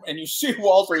attack, and you see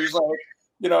Walter, he's like,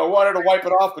 wanted to wipe it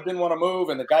off, but didn't want to move.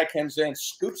 And the guy comes in,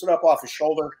 scoops it up off his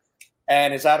shoulder,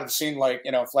 and is out of the scene like,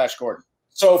 Flash Gordon.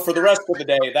 So for the rest of the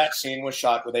day, that scene was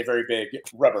shot with a very big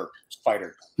rubber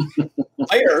spider.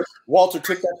 Later, Walter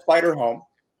took that spider home.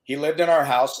 He lived in our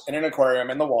house in an aquarium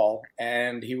in the wall,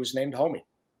 and he was named Homie.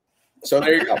 So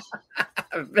there you go.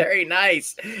 Very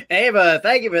nice. Ava,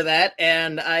 thank you for that.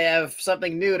 And I have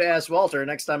something new to ask Walter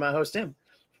next time I host him.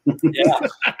 Yeah.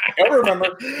 I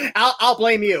remember. I'll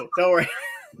blame you. Don't worry.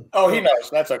 Oh, he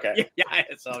knows. That's okay. Yeah,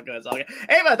 it's all good. It's all good.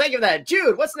 Ava, thank you for that.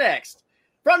 Jude, what's next?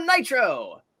 From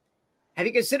Nitro. Have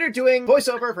you considered doing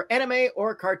voiceover for anime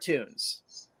or cartoons?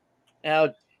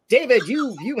 Now, David,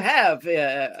 you have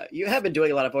been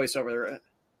doing a lot of voiceover.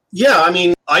 Yeah,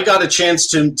 I got a chance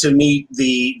to meet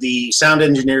the sound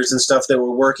engineers and stuff that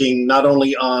were working not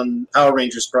only on Power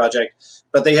Rangers project,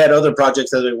 but they had other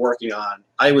projects that they were working on.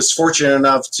 I was fortunate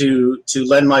enough to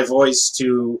lend my voice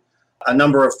to a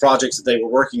number of projects that they were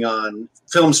working on.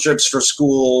 Film strips for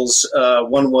schools.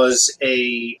 One was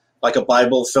a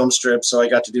Bible film strip, so I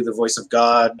got to do the voice of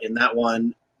God in that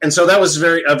one. And so that was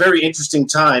a very interesting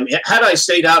time. Had I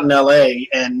stayed out in LA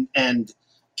and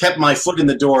kept my foot in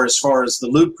the door as far as the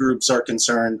Loop groups are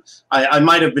concerned, I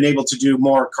might have been able to do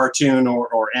more cartoon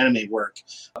or anime work.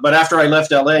 But after I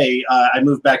left LA, I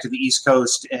moved back to the East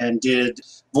Coast and did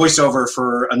voiceover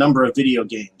for a number of video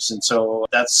games. And so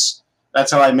that's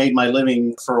how I made my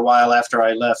living for a while after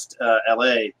I left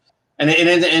LA. And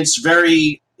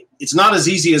it's not as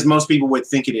easy as most people would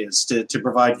think it is to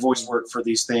provide voice work for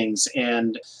these things.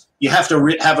 And you have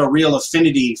to have a real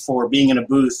affinity for being in a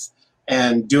booth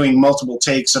and doing multiple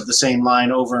takes of the same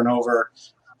line over and over.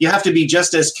 You have to be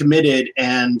just as committed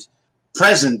and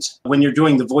present when you're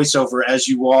doing the voiceover as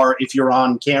you are if you're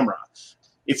on camera.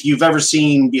 if you've ever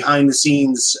seen behind the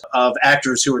scenes of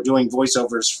actors who are doing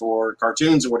voiceovers for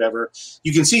cartoons or whatever,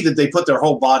 you can see that they put their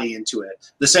whole body into it.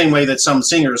 The same way that some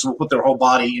singers will put their whole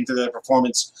body into their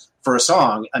performance for a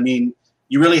song. I mean,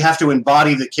 you really have to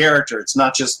embody the character. It's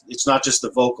not just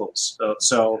the vocals.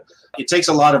 So it takes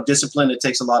a lot of discipline. It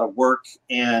takes a lot of work,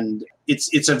 and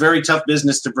it's a very tough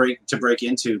business to break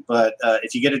into. But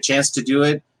if you get a chance to do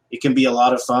it, it can be a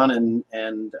lot of fun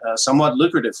and somewhat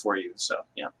lucrative for you. So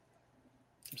yeah.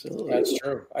 Absolutely. That's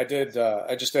true. I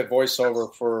just did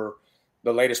voiceover for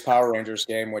the latest Power Rangers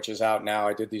game, which is out now.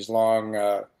 I did these long,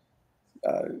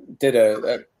 did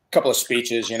a couple of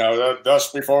speeches,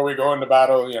 thus before we go into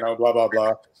battle, blah, blah,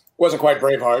 blah. Wasn't quite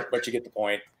Braveheart, but you get the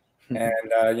point. And,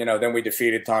 then we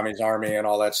defeated Tommy's army and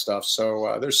all that stuff.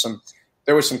 So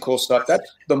there was some cool stuff.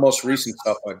 That's the most recent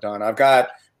stuff I've done. I've got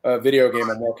a video game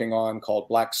I'm working on called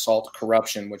Black Salt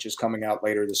Corruption, which is coming out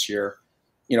later this year.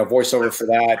 Voiceover for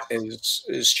that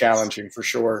is challenging for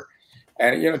sure.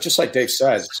 And, just like Dave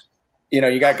says,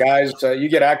 you got guys, you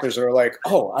get actors that are like,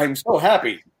 oh, I'm so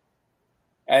happy.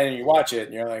 And you watch it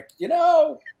and you're like, I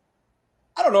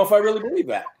don't know if I really believe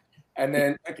that. And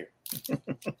then, thank you.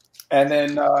 And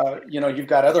then, you've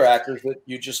got other actors that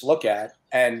you just look at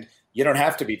and you don't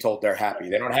have to be told they're happy.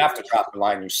 They don't have to drop the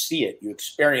line. You see it, you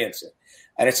experience it.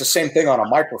 And it's the same thing on a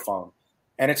microphone.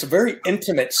 And it's a very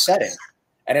intimate setting.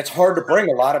 And it's hard to bring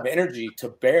a lot of energy to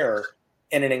bear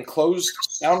in an enclosed,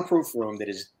 soundproof room that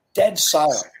is dead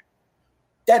silent.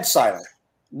 Dead silent.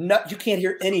 You can't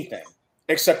hear anything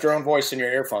except your own voice in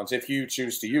your earphones if you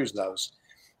choose to use those.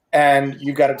 And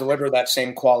you've got to deliver that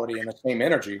same quality and the same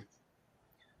energy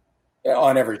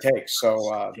on every take.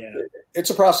 So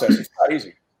it's a process. It's not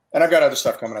easy. And I've got other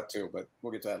stuff coming up too, but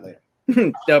we'll get to that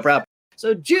later. No problem.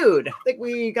 So, Jude, I think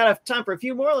we got time for a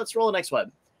few more. Let's roll the next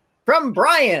one. From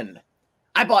Brian.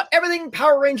 I bought everything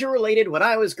Power Ranger related when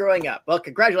I was growing up. Well,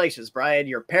 congratulations, Brian.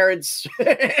 Your parents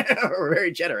were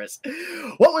very generous.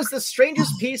 What was the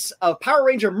strangest piece of Power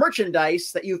Ranger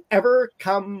merchandise that you've ever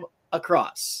come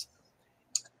across?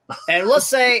 And let's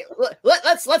say,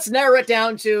 let's narrow it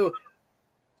down to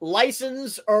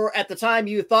licensed, or at the time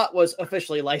you thought was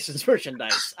officially licensed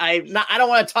merchandise. I don't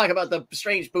want to talk about the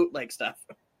strange bootleg stuff.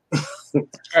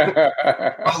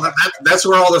 Well, that's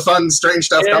where all the fun, strange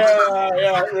stuff comes from.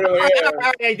 Yeah,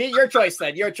 really. Your choice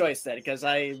then, because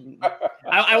I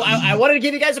wanted to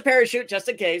give you guys a parachute just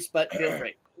in case, but feel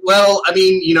free. Well, I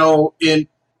mean,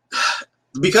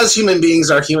 because human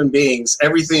beings are human beings,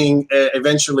 everything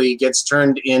eventually gets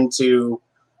turned into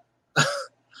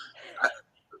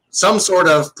some sort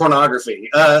of pornography.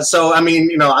 So, I mean,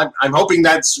 I'm hoping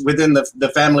that's within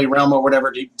the family realm or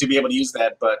whatever to be able to use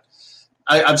that, but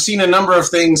I've seen a number of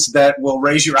things that will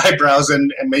raise your eyebrows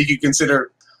and make you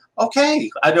consider, okay,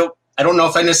 I don't know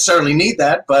if I necessarily need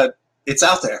that, but it's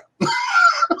out there.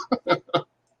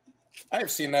 I've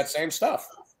seen that same stuff.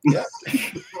 Yeah.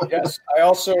 Yes. I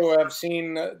also have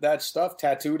seen that stuff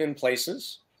tattooed in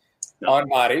places on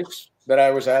bodies that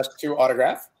I was asked to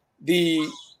autograph. The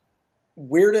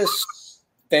weirdest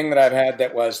thing that I've had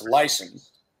that was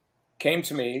licensed came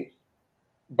to me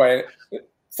by a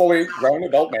fully grown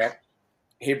adult man.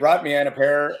 He brought me in a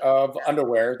pair of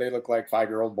underwear. They look like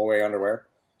 5-year-old boy underwear.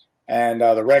 And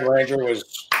the Red Ranger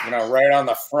was, right on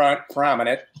the front,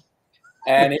 prominent.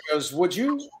 And he goes, would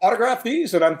you autograph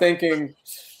these? And I'm thinking,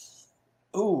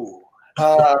 ooh,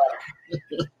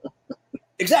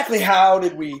 exactly how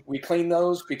did we clean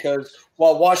those? Because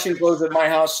while washing clothes at my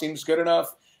house seems good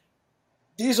enough,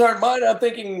 these aren't mine. I'm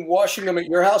thinking washing them at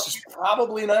your house is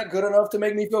probably not good enough to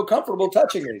make me feel comfortable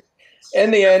touching these.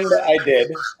 In the end, I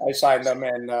did. I signed them,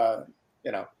 and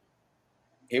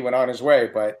he went on his way.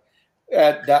 But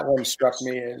that one struck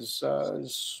me as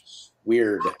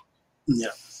weird. Yeah,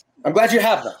 I'm glad you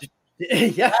have them.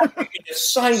 Yeah, you can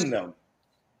just sign them.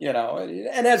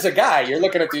 And as a guy, you're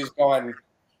looking at these going,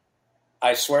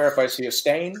 I swear, if I see a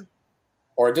stain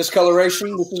or a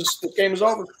discoloration, this game is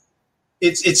over.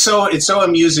 It's so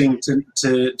amusing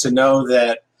to know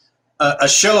that a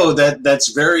show that's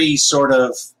very sort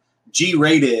of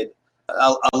G-rated,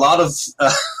 a lot of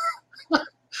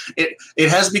it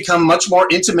has become much more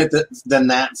intimate than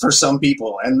that for some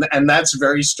people, and that's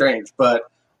very strange. But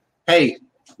hey,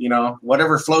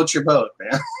 whatever floats your boat,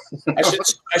 man.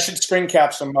 I should screen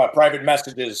cap some private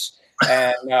messages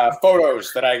and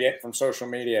photos that I get from social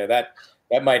media. That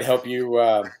might help you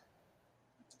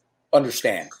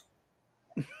understand.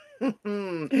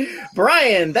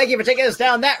 Brian, thank you for taking us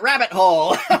down that rabbit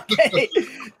hole. Okay,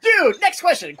 dude, next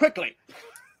question, quickly.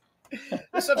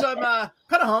 So from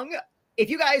Putahung,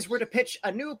 if you guys were to pitch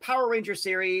a new Power Ranger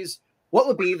series, what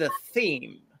would be the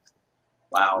theme?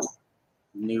 Wow,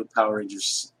 new Power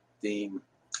Rangers theme.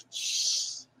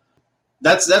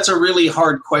 That's a really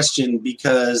hard question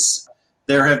because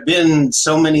there have been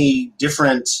so many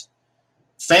different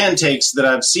fan takes that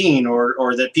I've seen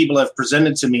or that people have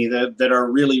presented to me that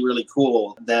are really, really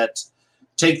cool, that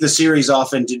take the series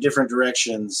off into different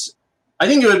directions. I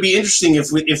think it would be interesting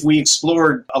if we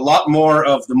explored a lot more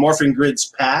of the Morphin Grid's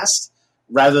past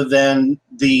rather than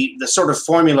the sort of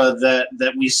formula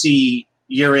that we see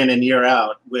year in and year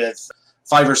out with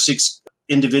 5 or 6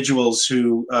 individuals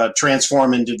who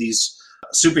transform into these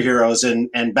superheroes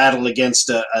and battle against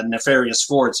a nefarious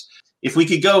force. If we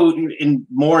could go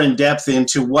more in depth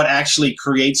into what actually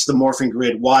creates the Morphin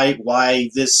Grid, why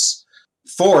this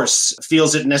force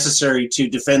feels it necessary to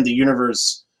defend the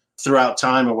universe throughout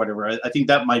time or whatever, I think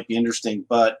that might be interesting.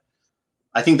 But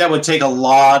I think that would take a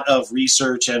lot of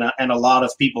research and a lot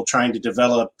of people trying to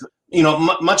develop,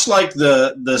 much like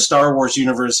the Star Wars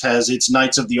universe has its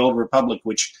Knights of the Old Republic,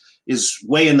 which is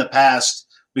way in the past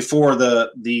before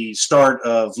the start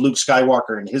of Luke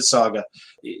Skywalker and his saga.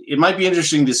 It might be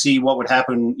interesting to see what would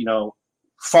happen,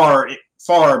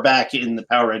 far back in the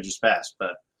Power Rangers past,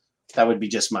 but that would be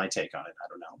just my take on it. I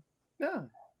don't know.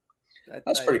 Yeah.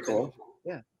 That's pretty cool.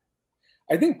 Yeah.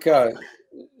 I think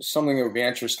something that would be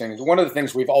interesting is one of the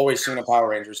things we've always seen in Power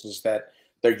Rangers is that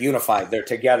they're unified. They're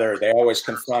together. They always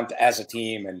confront as a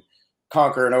team and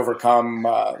conquer and overcome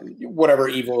whatever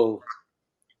evil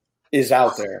is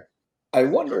out there. I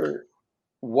wonder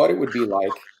what it would be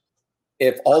like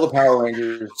if all the Power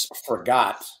Rangers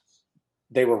forgot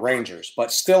they were Rangers,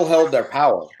 but still held their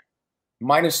power,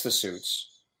 minus the suits,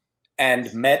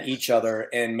 and met each other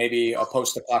in maybe a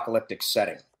post-apocalyptic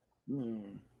setting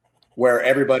where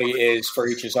everybody is for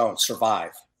each his own,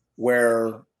 survive,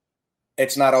 where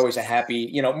it's not always a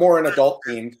happy, more an adult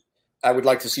themed. I would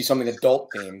like to see something adult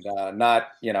themed, not,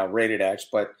 rated X,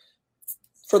 but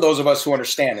for those of us who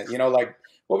understand it, like,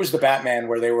 what was the Batman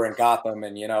where they were in Gotham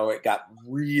and, it got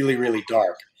really, really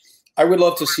dark? I would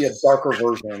love to see a darker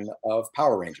version of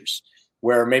Power Rangers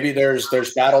where maybe there's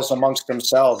battles amongst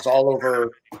themselves all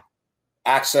over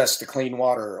access to clean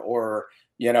water or,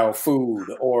 food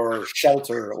or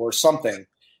shelter or something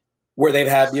where they've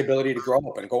had the ability to grow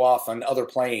up and go off on other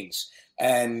planes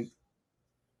and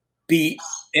be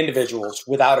individuals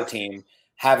without a team,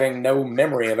 having no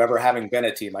memory of ever having been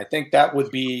a team. I think that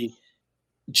would be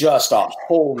just a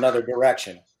whole nother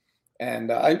direction.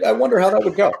 And I wonder how that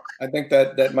would go. I think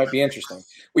that might be interesting.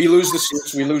 We lose the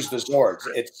suits, we lose the Zords.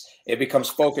 It becomes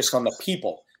focused on the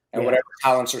people and whatever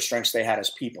talents or strengths they had as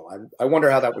people. I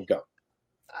wonder how that would go.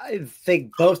 I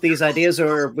think both these ideas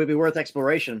would be worth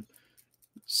exploration.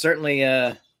 Certainly,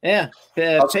 pitch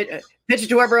it to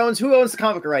whoever who owns the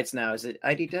comic rights now. Is it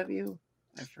IDW?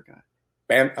 I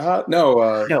forgot.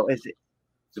 No. No, is it?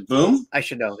 Is it Boom? I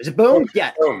should know. Is it Boom?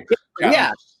 Yeah. Boom.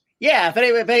 Yeah.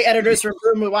 If any editors from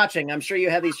Boom are watching, I'm sure you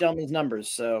have these gentlemen's numbers,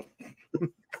 so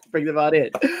bring them on in.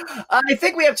 I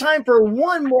think we have time for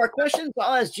one more question, so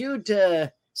I'll ask Jude to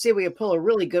see if we can pull a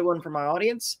really good one from our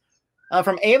audience.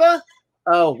 From Ava,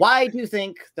 why do you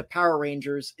think the Power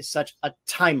Rangers is such a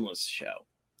timeless show?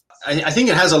 I think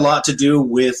it has a lot to do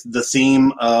with the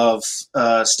theme of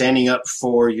standing up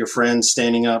for your friends,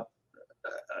 standing up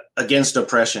against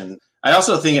oppression. I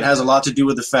also think it has a lot to do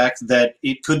with the fact that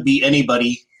it could be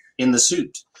anybody in the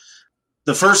suit.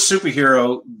 The first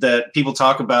superhero that people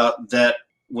talk about that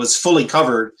was fully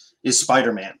covered is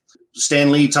Spider-Man.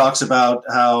 Stan Lee talks about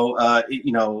how,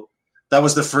 that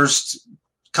was the first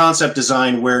concept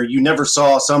design where you never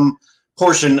saw some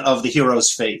portion of the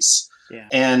hero's face. Yeah.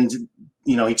 And,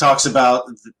 he talks about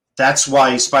that's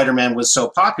why Spider-Man was so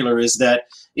popular, is that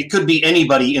it could be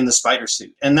anybody in the spider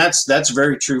suit. And that's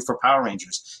very true for Power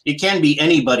Rangers. It can be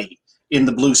anybody in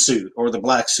the blue suit or the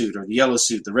black suit or the yellow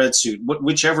suit, the red suit,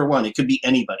 whichever one. It could be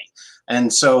anybody.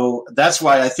 And so that's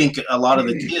why I think a lot of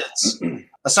the kids,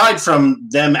 aside from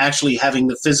them actually having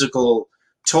the physical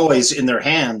toys in their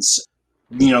hands,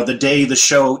 the day the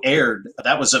show aired,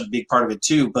 that was a big part of it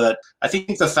too. But I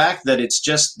think the fact that it's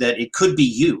just that it could be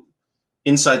you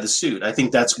inside the suit, I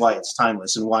think that's why it's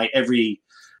timeless and why every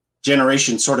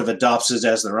generation sort of adopts it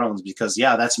as their own, because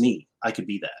that's me. I could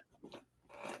be that.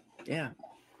 Yeah.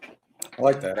 I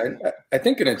like that. I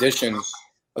think in addition,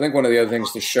 I think one of the other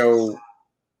things the show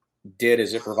did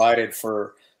is it provided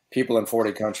for people in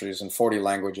 40 countries and 40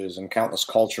 languages and countless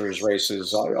cultures,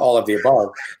 races, all of the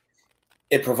above.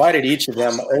 It provided each of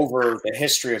them over the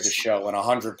history of the show and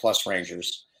 100+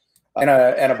 Rangers and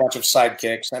a bunch of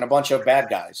sidekicks and a bunch of bad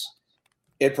guys.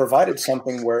 It provided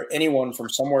something where anyone from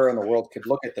somewhere in the world could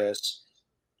look at this,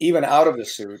 even out of the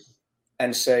suit,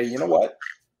 and say, you know what?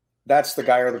 That's the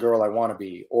guy or the girl I want to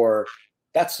be. Or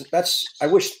I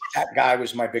wish that guy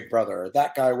was my big brother. Or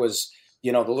that guy was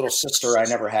the little sister I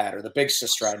never had, or the big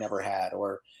sister I never had,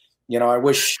 or, I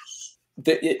wish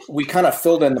that we kind of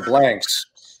filled in the blanks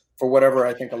for whatever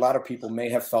I think a lot of people may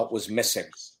have felt was missing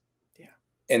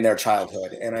in their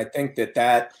childhood. And I think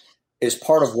that is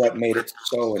part of what made it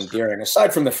so endearing,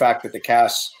 aside from the fact that the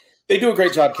cast, they do a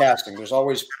great job casting. There's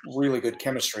always really good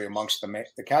chemistry amongst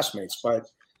the castmates, but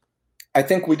I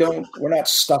think we're not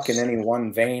stuck in any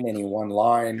one vein, any one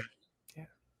line. Yeah.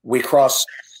 We cross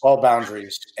all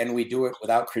boundaries, and we do it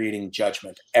without creating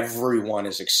judgment. Everyone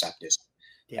is accepted.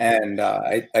 Yeah. And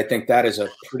I think that is a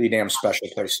pretty damn special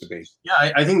place to be.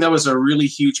 Yeah, I think that was a really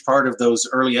huge part of those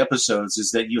early episodes,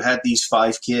 is that you had these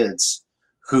 5 kids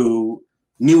who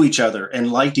knew each other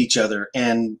and liked each other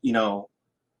and,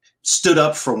 stood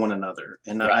up for one another.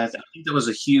 And right. I think that was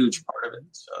a huge part of it.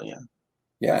 So, yeah.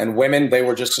 Yeah, and women, they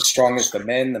were just as strong as the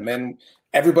men. The men,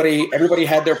 everybody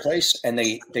had their place, and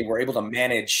they were able to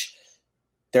manage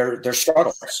their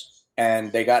struggles.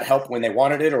 And they got help when they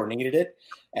wanted it or needed it,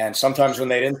 and sometimes when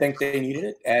they didn't think they needed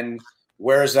it. And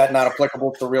where is that not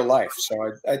applicable to real life?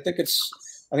 So I think it's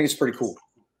pretty cool.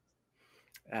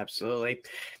 Absolutely.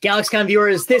 GalaxyCon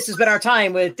viewers, this has been our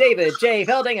time with David J.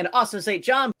 Felding and Austin St.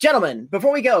 John. Gentlemen,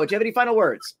 before we go, do you have any final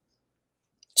words?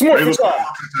 Some more you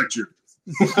too.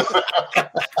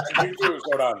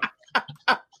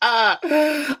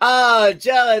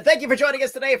 Thank you for joining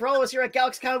us today. For all of us here at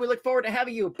GalaxyCon, we look forward to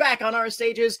having you back on our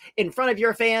stages in front of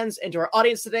your fans. And to our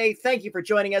audience today, thank you for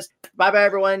joining us. Bye-bye,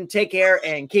 everyone. Take care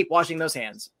and keep washing those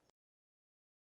hands.